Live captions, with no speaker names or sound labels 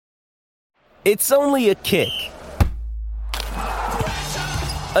It's only a kick,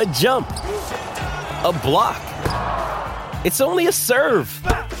 a jump, a block. It's only a serve.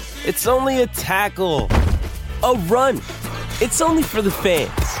 It's only a tackle, a run. It's only for the fans.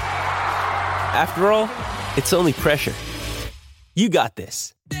 After all, it's only pressure. You got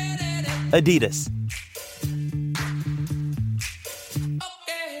this. Adidas.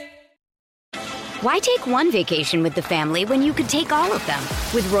 Why take one vacation with the family when you could take all of them?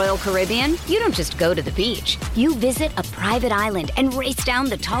 With Royal Caribbean, you don't just go to the beach. You visit a private island and race down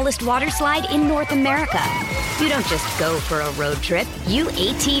the tallest water slide in North America. You don't just go for a road trip. You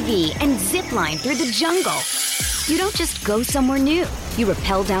ATV and zip line through the jungle. You don't just go somewhere new. You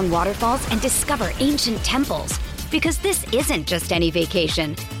rappel down waterfalls and discover ancient temples. Because this isn't just any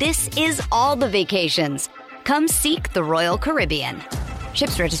vacation. This is all the vacations. Come seek the Royal Caribbean.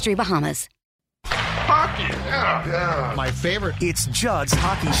 Ships Registry, Bahamas. Hockey, yeah. My favorite. It's Judd's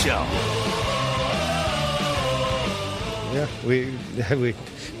Hockey Show. Yeah, we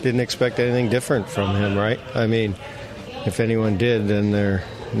didn't expect anything different from him, right? I mean, if anyone did, then they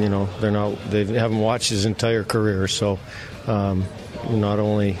haven't watched his entire career. So, not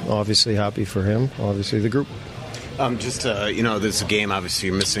only obviously happy for him, obviously the group. This is a game, obviously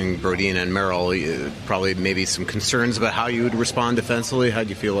you're missing Brodin and Merrill. Probably maybe some concerns about how you would respond defensively. How do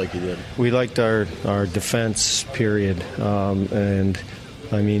you feel like you did? We liked our defense, period. And,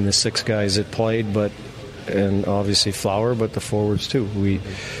 I mean, the 6 guys that played, and obviously Flower, but the forwards too.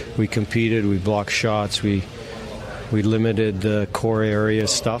 We competed, we blocked shots, we limited the core area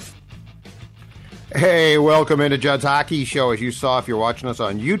stuff. Hey, welcome into Judd's Hockey Show. As you saw, if you're watching us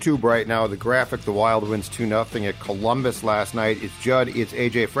on YouTube right now, the graphic, the Wild wins 2-0 at Columbus last night. It's Judd, it's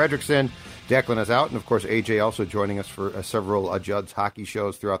AJ Fredrickson. Declan is out, and of course AJ also joining us for several Judd's Hockey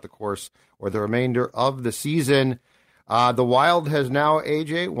Shows throughout the course or the remainder of the season. The Wild has now,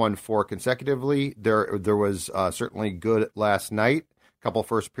 AJ, won 4 consecutively. There was certainly good last night. A couple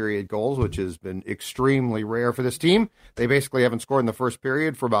first period goals, which has been extremely rare for this team. They basically haven't scored in the first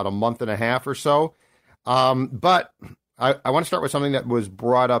period for about a month and a half or so. But I want to start with something that was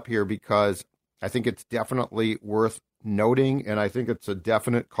brought up here because I think it's definitely worth noting, and I think it's a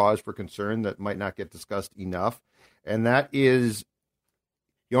definite cause for concern that might not get discussed enough, and that is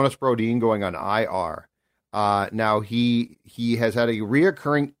Jonas Brodin going on IR. Now he has had a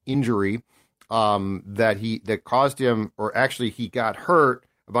reoccurring injury that caused him, or actually he got hurt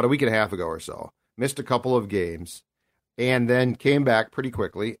about a week and a half ago or so, missed a couple of games, and then came back pretty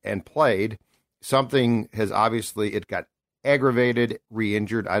quickly and played. Something has obviously, it got aggravated,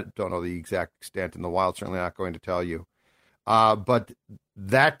 re-injured. I don't know the exact extent, and the Wild certainly not going to tell you. But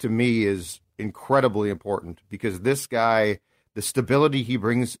that to me is incredibly important because this guy, the stability he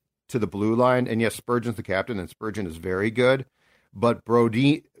brings to the blue line, and yes, Spurgeon's the captain, and Spurgeon is very good, but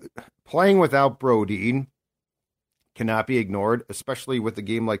Brodin, playing without Brodin cannot be ignored, especially with a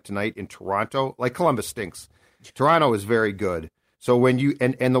game like tonight in Toronto. Like Columbus stinks. Toronto is very good. So when you,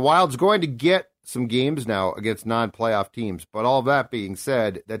 and the Wild's going to get some games now against non-playoff teams, but all that being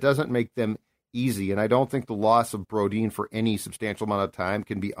said, that doesn't make them easy, and I don't think the loss of Brodin for any substantial amount of time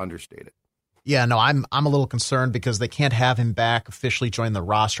can be understated. Yeah, no, I'm a little concerned because they can't have him back officially join the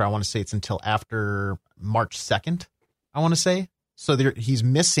roster. I want to say it's until after March 2nd, I want to say. So he's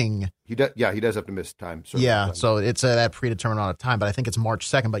missing. He does have to miss time. Yeah, so it's that predetermined amount of time, but I think it's March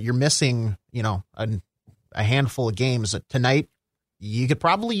 2nd. But you're missing, a handful of games. Tonight, you could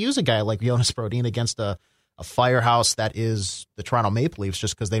probably use a guy like Jonas Brodin against a firehouse that is the Toronto Maple Leafs,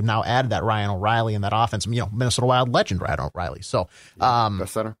 just because they've now added that Ryan O'Reilly in that offense. Minnesota Wild legend Ryan O'Reilly. So,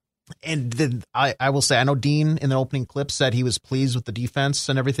 best center. And then I will say, I know Dean in the opening clip said he was pleased with the defense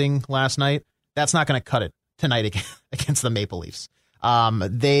and everything last night. That's not going to cut it tonight against the Maple Leafs.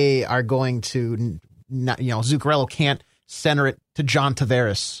 They are going to, Zuccarello can't center it to John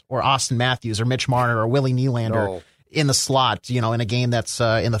Tavares or Austin Matthews or Mitch Marner or Willie Nylander in the slot, in a game that's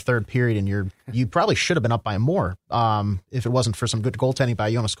in the third period, and you probably should have been up by more if it wasn't for some good goaltending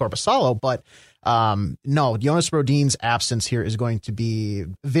by Jonas Korpisalo. But no, Jonas Brodin's absence here is going to be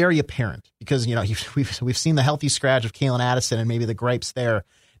very apparent because we've seen the healthy scratch of Kalen Addison and maybe the gripes there.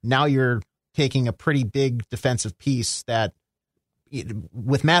 Now you're taking a pretty big defensive piece that,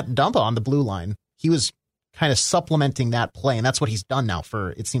 with Matt Dumba on the blue line, he was kind of supplementing that play, and that's what he's done now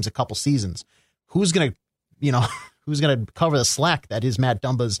for, it seems, a couple seasons. Who's going to cover the slack that is Matt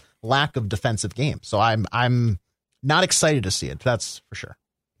Dumba's lack of defensive game? So I'm not excited to see it. That's for sure.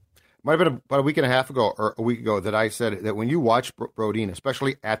 Might have been about a week and a half ago or a week ago that I said that when you watch Brodin,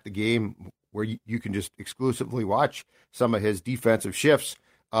 especially at the game where you can just exclusively watch some of his defensive shifts,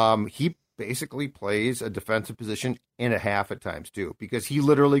 he basically plays a defensive position and a half at times too, because he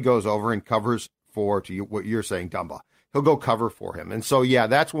literally goes over and covers for, to you, what you're saying, Dumba. He'll go cover for him. And so, yeah,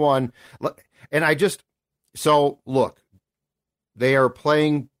 that's one. And look, they are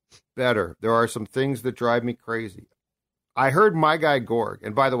playing better. There are some things that drive me crazy. I heard my guy Gorg,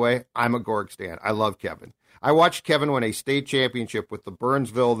 and by the way, I'm a Gorg stan. I love Kevin. I watched Kevin win a state championship with the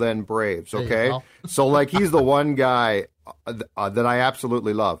Burnsville then Braves, okay? So, like, he's the one guy that I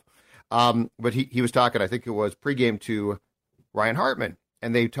absolutely love. But he was talking, I think it was pregame to Ryan Hartman,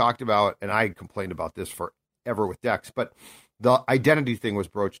 and they talked about, and I complained about this forever with Dex, but the identity thing was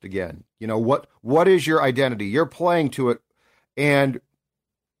broached again. You know, what is your identity? You're playing to it, and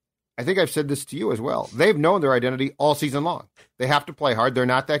I think I've said this to you as well. They've known their identity all season long. They have to play hard. They're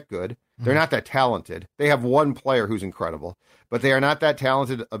not that good. They're not that talented. They have one player who's incredible, but they are not that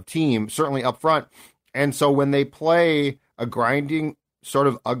talented of team, certainly up front. And so when they play a grinding, sort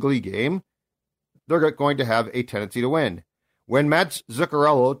of ugly game, they're going to have a tendency to win. When Matt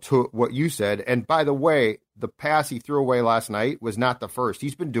Zuccarello, to what you said, and by the way, the pass he threw away last night was not the first.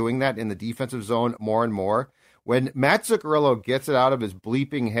 He's been doing that in the defensive zone more and more. When Matt Zuccarello gets it out of his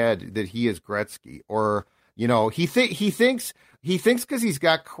bleeping head that he is Gretzky, or, you know, he thinks because he's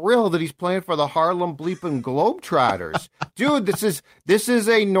got Krill that he's playing for the Harlem bleeping Globetrotters. Dude, this is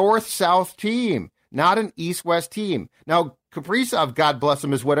a north-south team, not an east-west team. Now, Kaprizov, God bless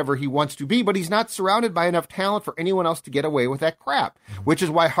him, is whatever he wants to be, but he's not surrounded by enough talent for anyone else to get away with that crap, which is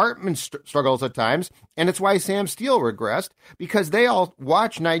why Hartman struggles at times, and it's why Sam Steele regressed, because they all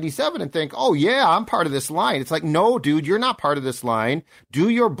watch 97 and think, oh, yeah, I'm part of this line. It's like, no, dude, you're not part of this line. Do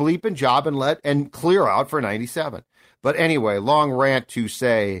your bleeping job and clear out for 97. But anyway, long rant to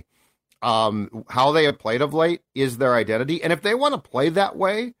say how they have played of late is their identity, and if they want to play that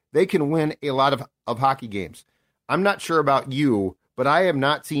way, they can win a lot of hockey games. I'm not sure about you, but I have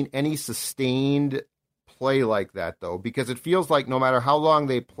not seen any sustained play like that, though, because it feels like no matter how long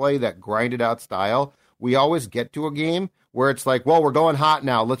they play that grinded out style, we always get to a game where it's like, well, we're going hot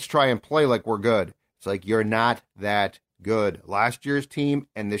now. Let's try and play like we're good. It's like, you're not that good. Last year's team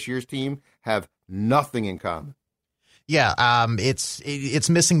and this year's team have nothing in common. Yeah, it's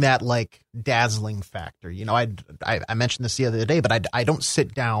missing that like dazzling factor. You know, I mentioned this the other day, but I don't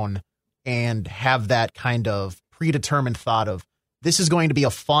sit down and have that kind of predetermined thought of this is going to be a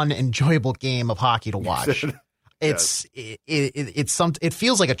fun, enjoyable game of hockey to watch. It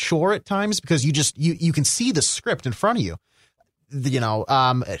feels like a chore at times because you can see the script in front of you. You know,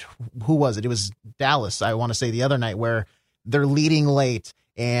 who was it? It was Dallas, I want to say, the other night, where they're leading late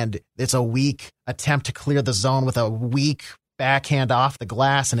and it's a weak attempt to clear the zone with a weak backhand off the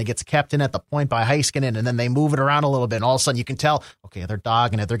glass, and it gets kept in at the point by Heiskanen, and then they move it around a little bit, and all of a sudden you can tell, okay, they're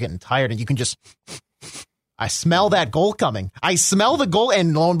dogging it, they're getting tired, and you can just, I smell that goal coming. I smell the goal,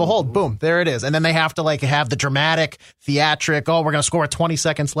 and lo and behold, boom, there it is. And then they have to like have the dramatic, theatric, oh, we're going to score 20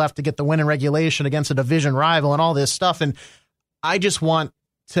 seconds left to get the win in regulation against a division rival and all this stuff. And I just want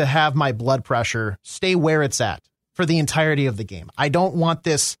to have my blood pressure stay where it's at for the entirety of the game. I don't want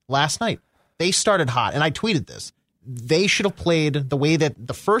this. Last night, they started hot, and I tweeted this. They should have played the way that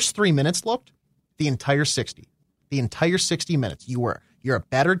the first 3 minutes looked the entire 60. The entire 60 minutes. You're a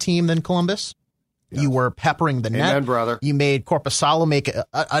better team than Columbus. Yes. You were peppering the net. Amen, brother. You made Korpisalo make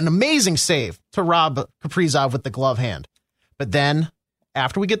an amazing save to rob Kaprizov with the glove hand. But then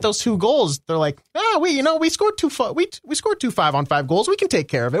after we get those 2 goals, they're like, we scored 2 we scored 2 5-on-5 goals. We can take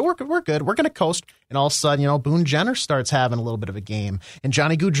care of it. We're good. We're going to coast. And all of a sudden, Boone Jenner starts having a little bit of a game, and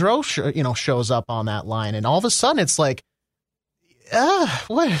Johnny Gaudreau shows up on that line, and all of a sudden it's like,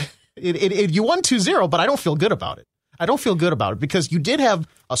 what? You won 2-0, but I don't feel good about it. I don't feel good about it because you did have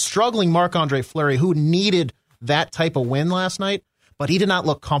a struggling Marc-Andre Fleury who needed that type of win last night, but he did not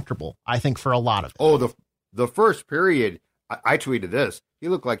look comfortable, I think, for a lot of it. Oh, the first period, I tweeted this. He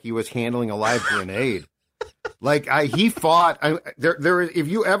looked like he was handling a live grenade. Like he fought. If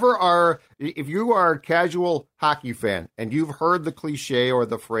you are a casual hockey fan and you've heard the cliche or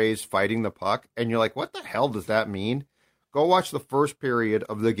the phrase "fighting the puck" and you're like, what the hell does that mean? Go watch the first period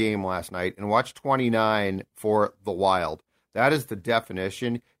of the game last night and watch 29 for the Wild. That is the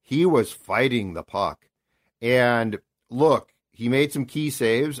definition. He was fighting the puck. And look, he made some key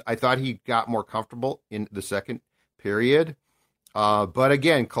saves. I thought he got more comfortable in the second period. But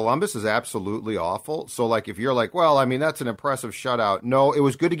again, Columbus is absolutely awful. So like, if you're like, well, I mean, that's an impressive shutout. No, it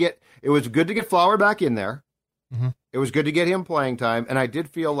was good to get Flower back in there. Mm-hmm. It was good to get him playing time. And I did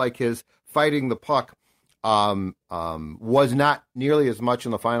feel like his fighting the puck was not nearly as much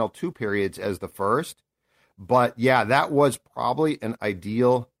in the final 2 periods as the first. But yeah, that was probably an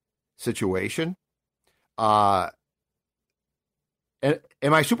ideal situation.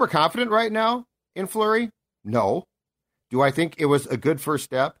 am I super confident right now in Fleury? No. Do I think it was a good first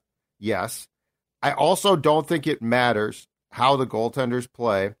step? Yes. I also don't think it matters how the goaltenders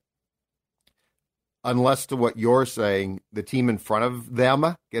play unless, to what you're saying, the team in front of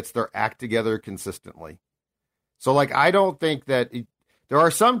them gets their act together consistently. So, I don't think that there are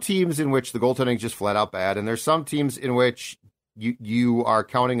some teams in which the goaltending is just flat out bad, and there's some teams in which you are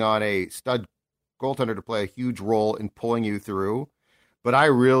counting on a stud goaltender to play a huge role in pulling you through. But I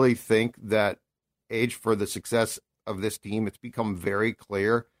really think that for the success of this team, it's become very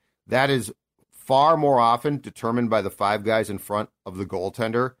clear that is far more often determined by the five guys in front of the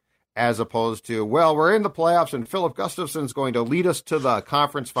goaltender, as opposed to, well, we're in the playoffs and Philip Gustafson's going to lead us to the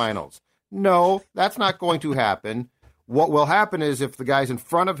conference finals. No, that's not going to happen. What will happen is if the guys in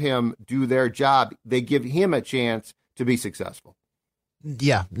front of him do their job, they give him a chance to be successful.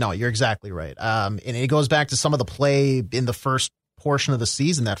 Yeah, no, you're exactly right. And it goes back to some of the play in the first portion of the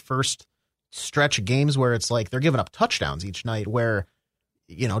season, that first stretch of games where it's like they're giving up touchdowns each night, where,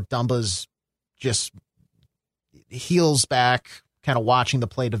 Dumba's just heels back, kind of watching the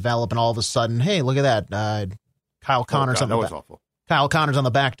play develop, and all of a sudden, hey, look at that. Kyle Connor's Kyle Connor's on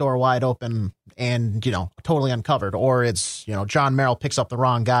the back door wide open and, totally uncovered. Or it's, John Merrill picks up the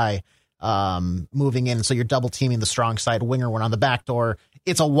wrong guy moving in. So you're double teaming the strong side winger when on the back door.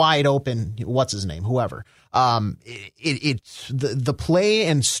 It's a wide open, what's his name, whoever. It's the play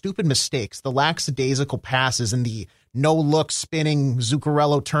and stupid mistakes, the lackadaisical passes and the no look spinning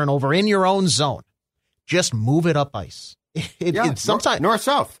Zuccarello turnover in your own zone. Just move it up ice. Sometimes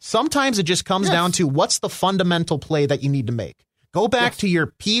north-south. Sometimes it just comes down to what's the fundamental play that you need to make. Go back to your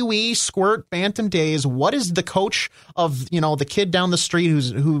Pee-wee, Squirt, Bantam days. What is the coach of, the kid down the street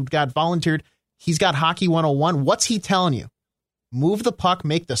who got volunteered? He's got Hockey 101. What's he telling you? Move the puck,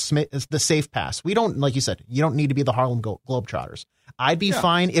 make the safe pass. We don't, like you said, you don't need to be the Harlem Globetrotters. I'd be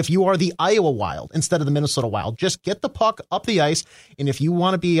fine if you are the Iowa Wild instead of the Minnesota Wild. Just get the puck up the ice, and if you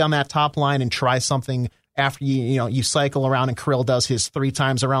want to be on that top line and try something after you cycle around and Kirill does his 3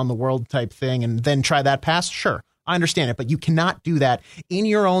 times around the world type thing and then try that pass, sure. I understand it, but you cannot do that in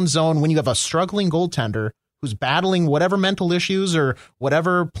your own zone when you have a struggling goaltender who's battling whatever mental issues or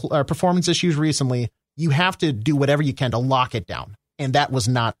whatever performance issues recently. You have to do whatever you can to lock it down, and that was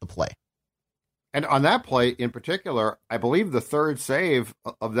not the play. And on that play in particular, I believe the third save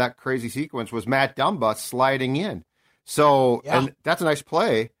of that crazy sequence was Matt Dumba sliding in. So, and that's a nice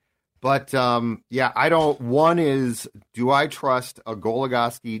play. But, I don't. One is, do I trust a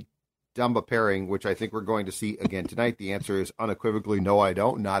Goligoski Dumba pairing, which I think we're going to see again tonight? The answer is unequivocally no, I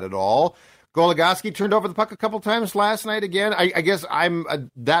don't. Not at all. Goligoski turned over the puck a couple times last night again. I guess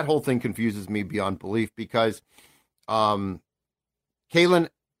that whole thing confuses me beyond belief because Kalen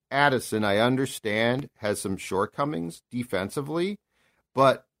Addison, I understand, has some shortcomings defensively,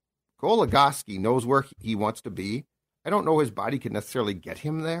 but Goligoski knows where he wants to be. I don't know his body can necessarily get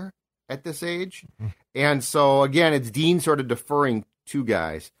him there at this age. And so, again, it's Dean sort of deferring two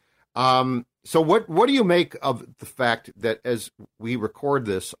guys. So what do you make of the fact that as we record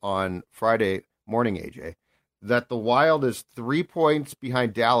this on Friday morning, AJ, that the Wild is 3 points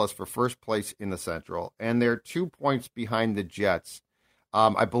behind Dallas for first place in the Central, and they're 2 points behind the Jets.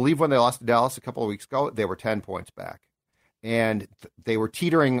 I believe when they lost to Dallas a couple of weeks ago, they were 10 points back, and they were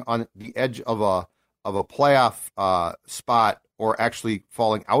teetering on the edge of a playoff spot, or actually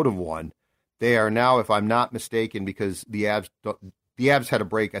falling out of one. They are now, if I'm not mistaken, because the Avs had a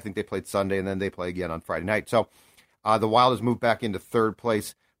break. I think they played Sunday, and then they play again on Friday night. So the Wild has moved back into third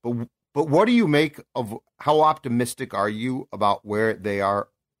place. But what do you make of, how optimistic are you about where they are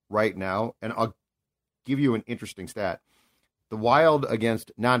right now? And I'll give you an interesting stat. The Wild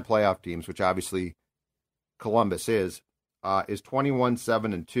against non-playoff teams, which obviously Columbus is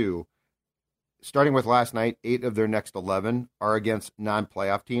 21-7-2. Starting with last night, 8 of their next 11 are against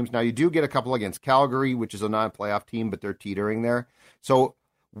non-playoff teams. Now, you do get a couple against Calgary, which is a non-playoff team, but they're teetering there. So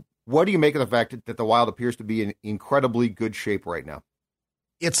what do you make of the fact that the Wild appears to be in incredibly good shape right now?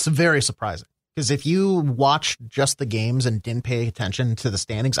 It's very surprising, because if you watch just the games and didn't pay attention to the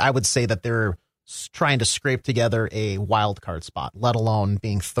standings, I would say that they're trying to scrape together a wild card spot, let alone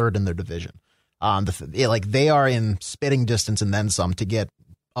being third in their division. They are in spitting distance and then some to get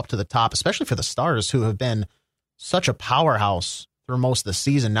up to the top, especially for the Stars, who have been such a powerhouse through most of the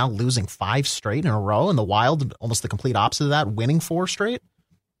season, now losing 5 straight in a row, and the Wild, almost the complete opposite of that, winning 4 straight.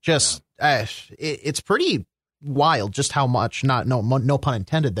 It's pretty wild just how much, no pun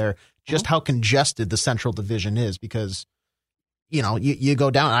intended there, just how congested the Central Division is, because, you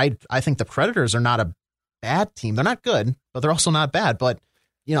go down. I think the Predators are not a bad team. They're not good, but they're also not bad. But,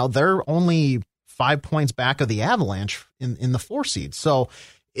 they're only 5 points back of the Avalanche in the 4 seed. So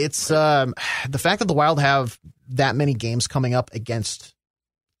it's the fact that the Wild have that many games coming up against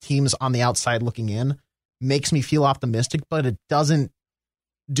teams on the outside looking in makes me feel optimistic, but it doesn't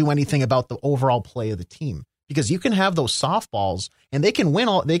do anything about the overall play of the team, because you can have those softballs and they can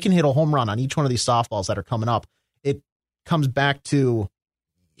they can hit a home run on each one of these softballs that are coming up. It comes back to,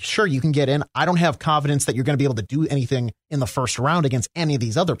 sure, you can get in. I don't have confidence that you're going to be able to do anything in the first round against any of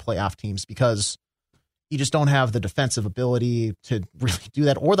these other playoff teams, because you just don't have the defensive ability to really do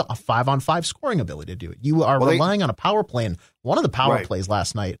that, or the 5-on-5 scoring ability to do it. You are relying on a power play, and one of the power plays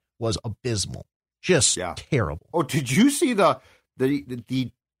last night was abysmal. Just terrible. Oh, did you see the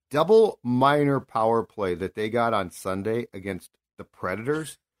double minor power play that they got on Sunday against the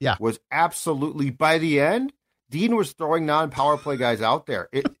Predators? Yeah. Was absolutely, by the end, Dean was throwing non-power play guys out there.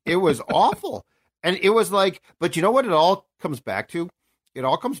 It was awful. And it was like, but you know what it all comes back to? It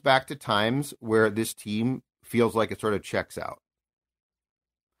all comes back to times where this team feels like it sort of checks out.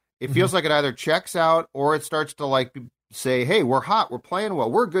 It feels like it either checks out or it starts to like say, hey, we're hot, we're playing well,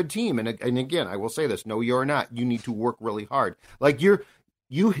 we're a good team. And again, I will say this, no, you're not. You need to work really hard. Like you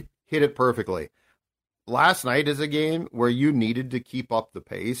hit it perfectly. Last night is a game where you needed to keep up the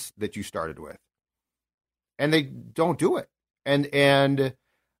pace that you started with. And they don't do it. And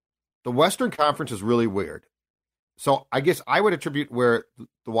the Western Conference is really weird. So I guess I would attribute where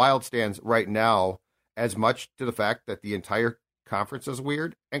the Wild stands right now as much to the fact that the entire conference is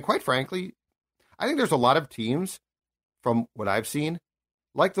weird. And quite frankly, I think there's a lot of teams, from what I've seen,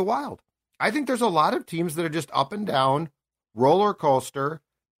 like the Wild. I think there's a lot of teams that are just up and down, roller coaster,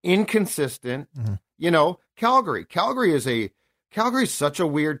 inconsistent. You know, Calgary. Calgary's such a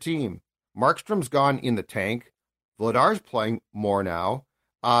weird team. Markstrom's gone in the tank. Vladar's playing more now.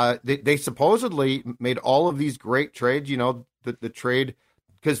 They supposedly made all of these great trades, you know, the trade,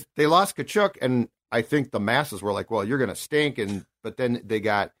 because they lost Tkachuk, and I think the masses were like, well, you're going to stink. But then they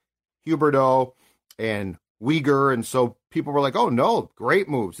got Huberdeau and Uyghur, and so people were like, oh, no, great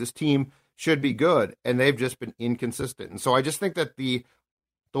moves. This team should be good, and they've just been inconsistent. And so I just think that the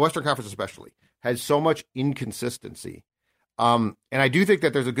Western Conference especially has so much inconsistency. And I do think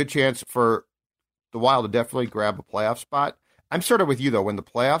that there's a good chance for the Wild to definitely grab a playoff spot. I'm sort of with you, though. When the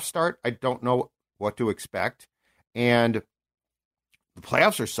playoffs start, I don't know what to expect. And the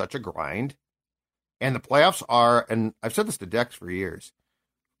playoffs are such a grind. And the playoffs are, and I've said this to Dex for years,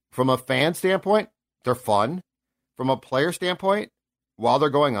 from a fan standpoint, they're fun. From a player standpoint, while they're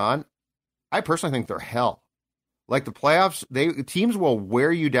going on, I personally think they're hell. Like the playoffs, teams will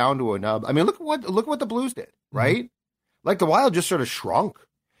wear you down to a nub. I mean, look what the Blues did, right? Like the Wild just sort of shrunk.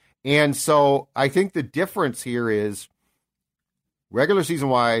 And so I think the difference here is, regular season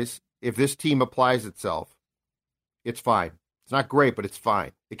wise, if this team applies itself, it's fine. It's not great, but it's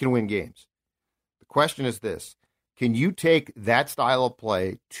fine. It can win games. The question is this: can you take that style of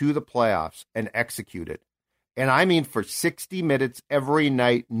play to the playoffs and execute it? And I mean for 60 minutes every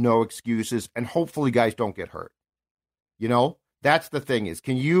night, no excuses, and hopefully guys don't get hurt. You know, that's the thing is,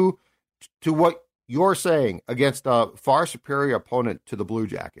 can you, to what you're saying, against a far superior opponent to the Blue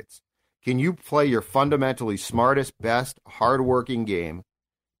Jackets, can you play your fundamentally smartest, best, hardworking game,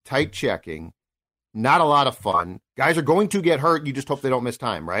 tight checking, not a lot of fun? Guys are going to get hurt. You just hope they don't miss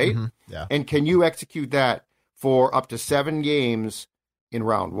time, right? Yeah. And can you execute that for up to 7 games in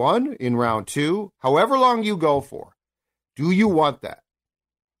round 1, in round 2, however long you go for? Do you want that?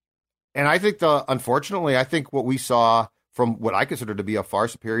 And I think unfortunately, I think what we saw from what I consider to be a far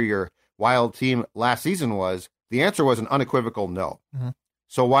superior Wild team last season the answer was an unequivocal no.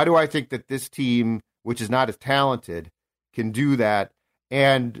 So why do I think that this team, which is not as talented, can do that?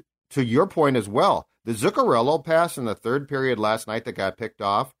 And to your point as well, the Zuccarello pass in the third period last night that got picked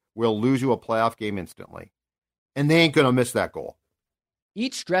off will lose you a playoff game instantly. And they ain't going to miss that goal.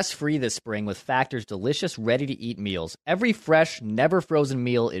 Eat stress-free this spring with Factor's delicious, ready-to-eat meals. Every fresh, never-frozen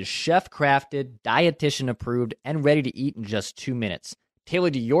meal is chef-crafted, dietitian-approved, and ready to eat in just 2 minutes.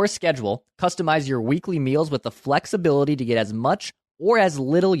 Tailored to your schedule, customize your weekly meals with the flexibility to get as much or as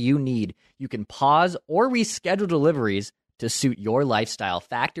little you need. You can pause or reschedule deliveries to suit your lifestyle.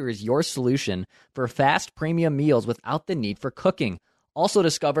 Factor is your solution for fast premium meals without the need for cooking. Also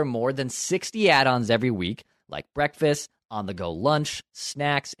discover more than 60 add-ons every week, like breakfast, on-the-go lunch,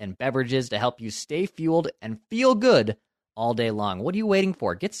 snacks, and beverages to help you stay fueled and feel good all day long. What are you waiting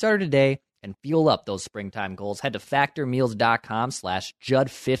for? Get started today and fuel up those springtime goals. Head to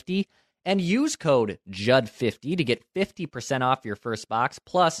factormeals.com/Judd50 and use code Judd50 to get 50% off your first box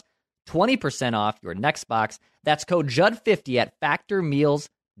plus 20% off your next box. That's code Judd50 at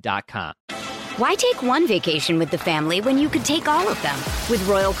factormeals.com. Why take one vacation with the family when you could take all of them? With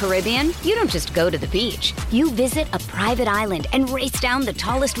Royal Caribbean, you don't just go to the beach. You visit a private island and race down the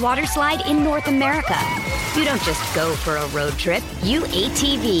tallest water slide in North America. You don't just go for a road trip. You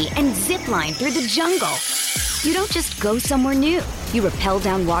ATV and zip line through the jungle. You don't just go somewhere new. You rappel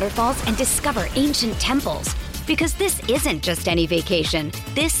down waterfalls and discover ancient temples. Because this isn't just any vacation.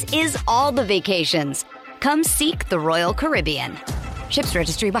 This is all the vacations. Come seek the Royal Caribbean. Ships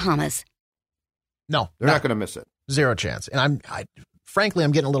Registry, Bahamas. No, They're not going to miss it. Zero chance. And frankly,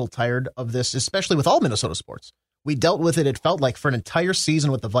 I'm getting a little tired of this, especially with all Minnesota sports. We dealt with it, it felt like, for an entire season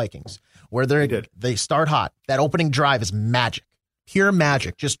with the Vikings, where they start hot. That opening drive is magic. Pure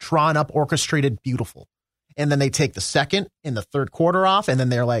magic. Just drawn up, orchestrated, beautiful. And then they take the second and the third quarter off, and then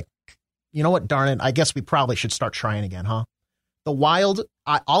they're like, you know what, darn it, I guess we probably should start trying again, huh? The Wild,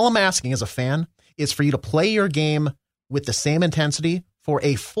 all I'm asking as a fan is for you to play your game with the same intensity for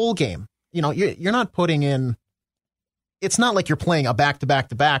a full game. You know, you're not putting in, it's not like you're playing a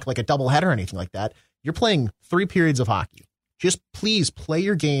back-to-back-to-back, like a doubleheader or anything like that. You're playing 3 periods of hockey. Just please play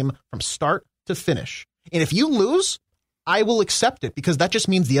your game from start to finish. And if you lose, I will accept it, because that just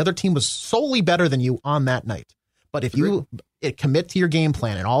means the other team was solely better than you on that night. But if you commit to your game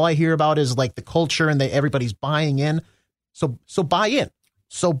plan, and all I hear about is like the culture and everybody's buying in, so buy in.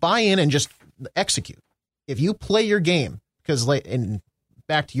 So buy in and just execute. If you play your game, because and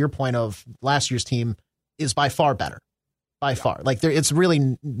back to your point of last year's team is by far better, by far. Like it's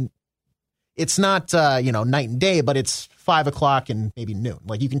really, it's not night and day, but it's 5 o'clock and maybe noon.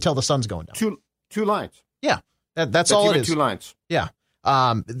 Like you can tell the sun's going down. Two lines. Yeah, that's all it is. 2 lines. Yeah.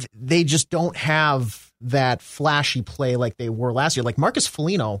 They just don't have that flashy play like they were last year. Like Marcus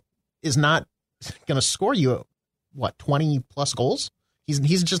Foligno is not going to score you 20 plus goals.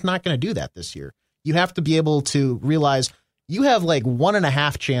 He's just not going to do that this year. You have to be able to realize you have like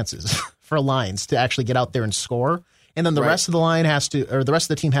 1.5 chances for lines to actually get out there and score. And then the rest of the line the rest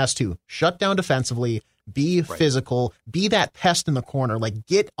of the team has to shut down defensively, be physical, be that pest in the corner, like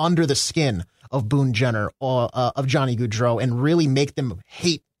get under the skin of Boone Jenner or of Johnny Gaudreau and really make them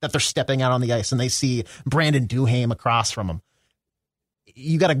hate that they're stepping out on the ice and they see Brandon Duhaime across from them.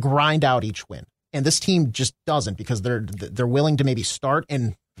 You got to grind out each win. And this team just doesn't, because they're willing to maybe start.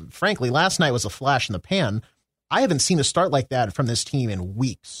 And frankly, last night was a flash in the pan. I haven't seen a start like that from this team in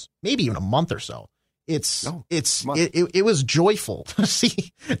weeks, maybe even a month or so. It was joyful to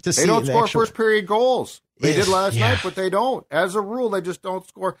see. They don't score first period goals. They did last night, but they don't. As a rule, they just don't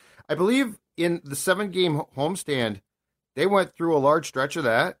score. I believe in the 7-game homestand, they went through a large stretch of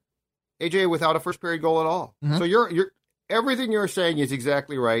that, AJ, without a first period goal at all. Mm-hmm. So you're everything you're saying is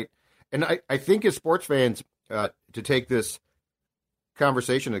exactly right. And I think as sports fans, to take this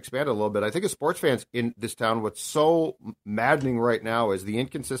conversation and expand it a little bit, I think as sports fans in this town, what's so maddening right now is the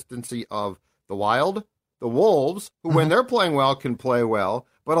inconsistency of the Wild, the Wolves, who when they're playing well can play well,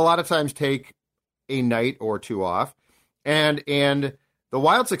 but a lot of times take a night or two off. And the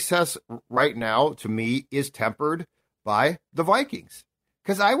Wild success right now, to me, is tempered by the Vikings.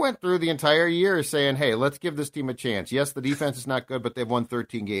 Because I went through the entire year saying, hey, let's give this team a chance. Yes, the defense is not good, but they've won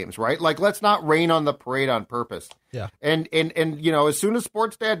 13 games, right? Like, let's not rain on the parade on purpose. Yeah. And as soon as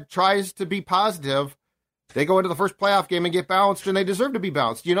Sportsdad tries to be positive, they go into the first playoff game and get bounced, and they deserve to be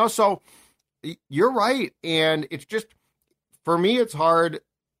bounced, So you're right. And it's just, for me, it's hard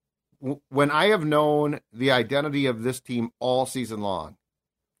when I have known the identity of this team all season long.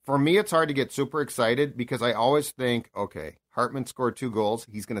 For me, it's hard to get super excited because I always think, okay, Hartman scored 2 goals.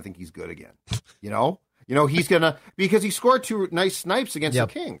 He's going to think he's good again. He's going to, because he scored 2 nice snipes against the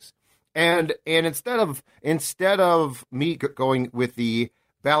Kings. And instead of me going with the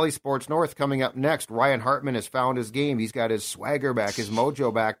Valley Sports North coming up next, Ryan Hartman has found his game. He's got his swagger back, his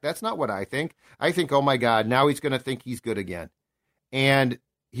mojo back. That's not what I think. I think, oh my God, now he's going to think he's good again. And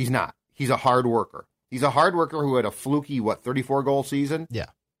he's not. He's a hard worker. He's a hard worker who had a fluky, 34-goal season? Yeah.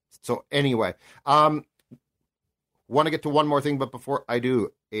 So anyway, want to get to one more thing, but before I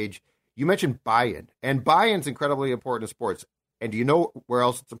do, Age, you mentioned buy-in, and buy-in's incredibly important in sports. And do you know where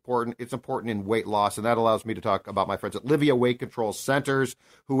else it's important? It's important in weight loss, and that allows me to talk about my friends at Livia Weight Control Centers,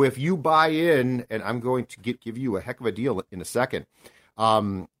 who, if you buy in, and I'm going to give you a heck of a deal in a second,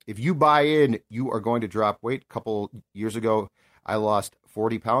 if you buy in, you are going to drop weight. A couple years ago, I lost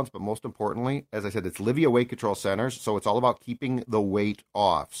 40 pounds, but most importantly, as I said, it's Livia Weight Control Centers, so it's all about keeping the weight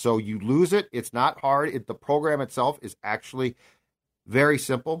off. So you lose it. It's not hard. The program itself is actually very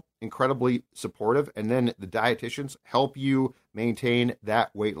simple, incredibly supportive, and then the dietitians help you maintain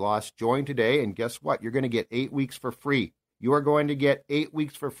that weight loss. Join today, and guess what? You're going to get 8 weeks for free. you are going to get 8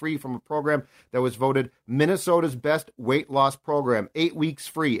 weeks for free from a program that was voted Minnesota's best weight loss program. 8 weeks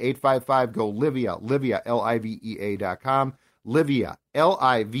free. 855-GO Livea. Livea, Livea.com. Livea,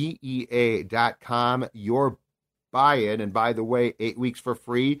 Livea.com. Your buy-in, and by the way, 8 weeks for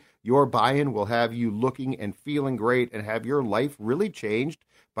free. Your buy-in will have you looking and feeling great and have your life really changed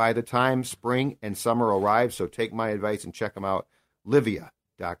by the time spring and summer arrive. So take my advice and check them out.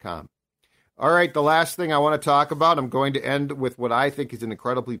 Livea.com. All right, the last thing I want to talk about, I'm going to end with what I think is an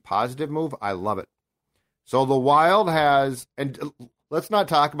incredibly positive move. I love it. So the Wild has, and let's not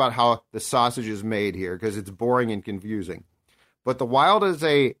talk about how the sausage is made here because it's boring and confusing. But the Wild is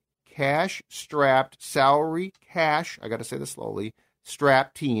a cash-strapped, salary cash, I got to say this slowly,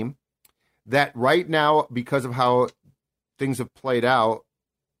 strapped team that right now, because of how things have played out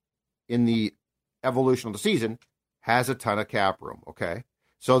in the evolution of the season, has a ton of cap room, okay?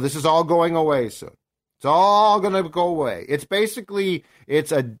 So this is all going away soon. It's all going to go away. It's basically, you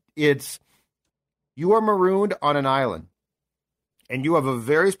are marooned on an island, and you have a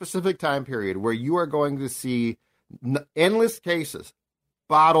very specific time period where you are going to see endless cases,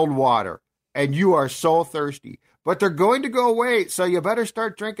 bottled water, and you are so thirsty. But they're going to go away, so you better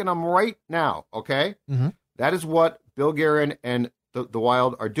start drinking them right now, okay? Mm-hmm. That is what Bill Guerin and the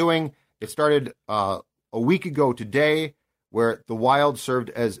Wild are doing. It started a week ago today, where the Wild served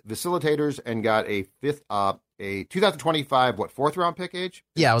as facilitators and got a 2025 fourth round pick, age?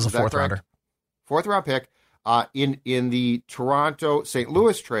 Yeah, it was a fourth rounder. Fourth round pick in the Toronto St.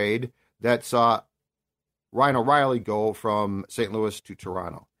 Louis trade that saw Ryan O'Reilly go from St. Louis to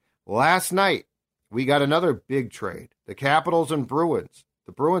Toronto. Last night we got another big trade. The Capitals and Bruins.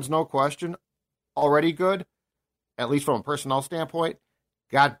 The Bruins, no question, already good, at least from a personnel standpoint,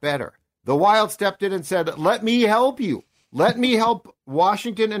 got better. The Wild stepped in and said, "Let me help you. Let me help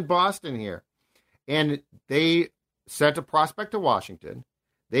Washington and Boston here." And they sent a prospect to Washington.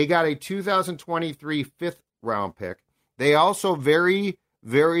 They got a 2023 fifth round pick. They also very,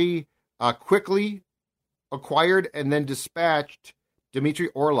 very quickly acquired and then dispatched Dmitry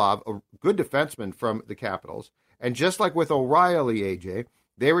Orlov, a good defenseman from the Capitals. And just like with O'Reilly, AJ,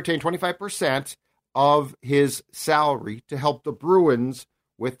 they retained 25% of his salary to help the Bruins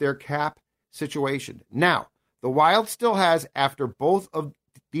with their cap situation. Now, the Wild still has, after both of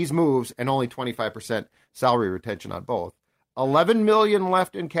these moves and only 25% salary retention on both, $11 million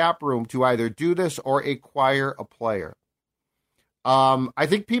left in cap room to either do this or acquire a player. I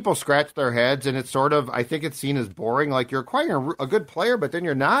think people scratch their heads, and it's sort of, I think it's seen as boring. Like, you're acquiring a good player, but then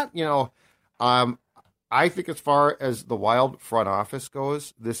you're not. I think as far as the Wild front office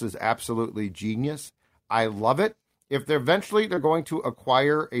goes, this is absolutely genius. I love it. If they're going to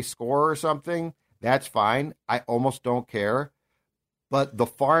acquire a scorer or something, that's fine. I almost don't care. But the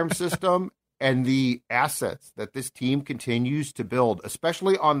farm system and the assets that this team continues to build,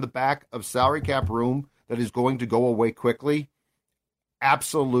 especially on the back of salary cap room that is going to go away quickly,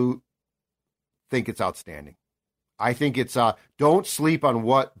 think it's outstanding. I think it's, don't sleep on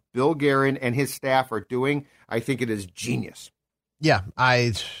what Bill Guerin and his staff are doing. I think it is genius. Yeah,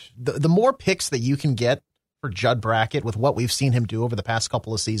 the more picks that you can get for Judd Brackett with what we've seen him do over the past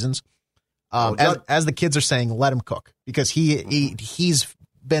couple of seasons, as the kids are saying, let him cook, because he's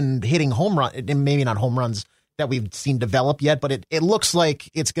been hitting home run, maybe not home runs that we've seen develop yet, but it looks like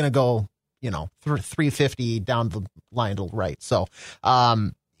it's going to go, 350 down the line to the right. So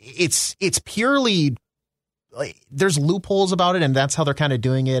it's purely, like, there's loopholes about it, and that's how they're kind of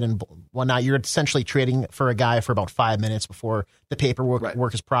doing it and whatnot. You're essentially trading for a guy for about 5 minutes before the paperwork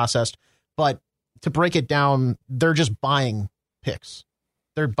work is processed. But to break it down, they're just buying picks.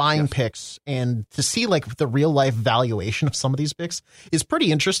 They're buying picks, and to see like the real life valuation of some of these picks is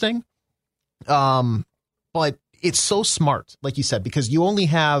pretty interesting. But it's so smart, like you said, because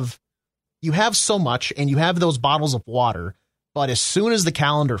you have so much, and you have those bottles of water. But as soon as the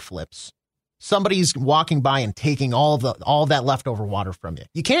calendar flips, somebody's walking by and taking all that leftover water from you.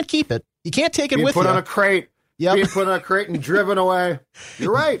 You can't keep it. You can't take it with you. Put on a crate. Yep. Being put on a crate and driven away.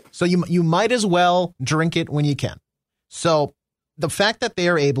 You're right. So you might as well drink it when you can. So the fact that they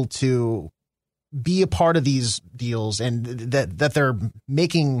are able to be a part of these deals, and that they're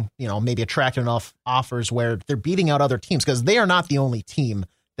making, maybe attractive enough offers where they're beating out other teams, because they are not the only team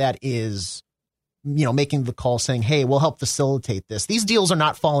that is, making the call saying, hey, we'll help facilitate this. These deals are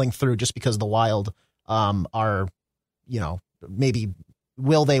not falling through just because the Wild are, maybe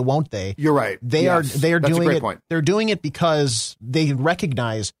will they, won't they? You're right. They are That's doing a great it. Point. They're doing it because they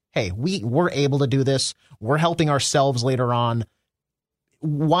recognize, hey, we're able to do this. We're helping ourselves later on.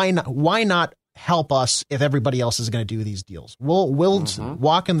 Why not help us if everybody else is going to do these deals. We'll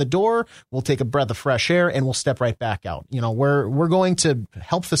walk in the door, we'll take a breath of fresh air, and we'll step right back out. We're going to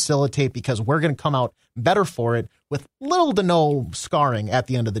help facilitate because we're going to come out better for it with little to no scarring at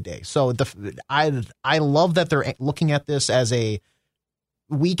the end of the day. So I love that they're looking at this as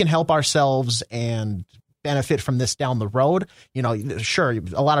we can help ourselves and benefit from this down the road. Sure,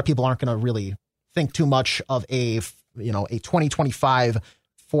 a lot of people aren't going to really think too much of a 2025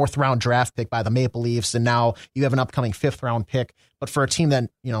 fourth round draft pick by the Maple Leafs, and now you have an upcoming fifth round pick. But for a team that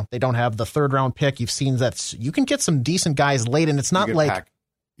they don't have the third round pick, you've seen that you can get some decent guys late, and it's not like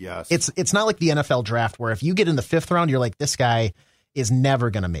it's not like the NFL draft where if you get in the fifth round, you're like, this guy is never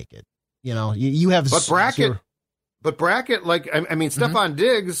going to make it. You have But bracket, Stephon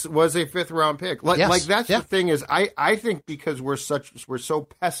Diggs was a fifth round pick. The thing is, I think because we're so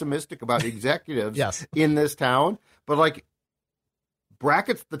pessimistic about executives in this town, but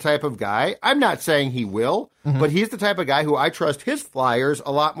Brackett's the type of guy, I'm not saying he will, but he's the type of guy who I trust his Flyers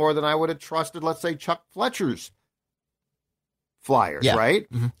a lot more than I would have trusted, let's say, Chuck Fletcher's Flyers, right?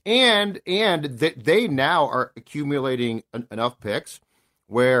 And they now are accumulating enough picks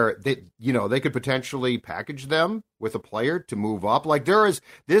where they could potentially package them with a player to move up.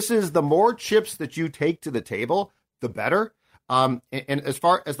 This is the more chips that you take to the table, the better. And as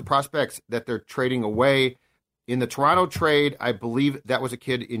far as the prospects that they're trading away, in the Toronto trade, I believe that was a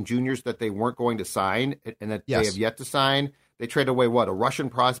kid in juniors that they weren't going to sign and that they have yet to sign. They traded away, a Russian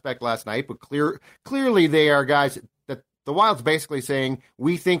prospect last night, but clearly they are guys that the Wild's basically saying,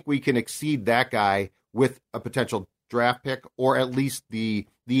 we think we can exceed that guy with a potential draft pick, or at least the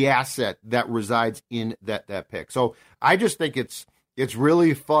asset that resides in that pick. So I just think it's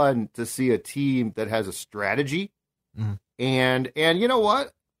really fun to see a team that has a strategy. And you know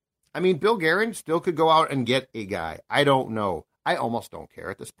what? I mean, Bill Guerin still could go out and get a guy. I don't know. I almost don't care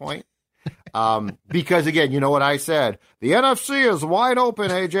at this point. Because again, you know what I said? The NFC is wide open,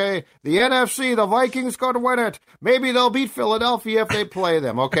 AJ. The NFC, the Vikings could win it. Maybe they'll beat Philadelphia if they play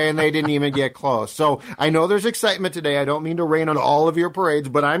them, okay? And they didn't even get close. So I know there's excitement today. I don't mean to rain on all of your parades,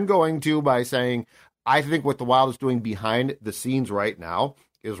 but I'm going to by saying I think what the Wild is doing behind the scenes right now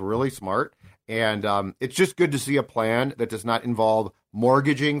is really smart. And it's just good to see a plan that does not involve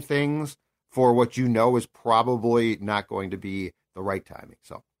mortgaging things for what is probably not going to be the right timing.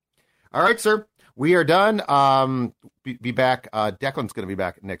 So, all right, sir, we are done. Be back. Declan's going to be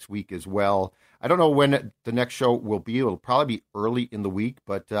back next week as well. I don't know when the next show will be. It'll probably be early in the week,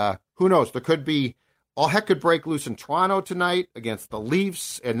 but who knows? There could be all heck could break loose in Toronto tonight against the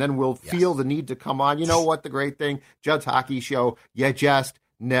Leafs, and then we'll feel the need to come on. You know what? The great thing, Judd's Hockey Show. You just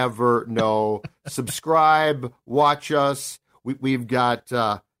never know. Subscribe, watch us. We've got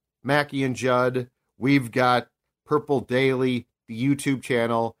Mackie and Judd. We've got Purple Daily, the YouTube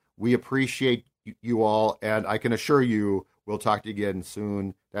channel. We appreciate you all, and I can assure you we'll talk to you again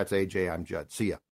soon. That's AJ. I'm Judd. See ya.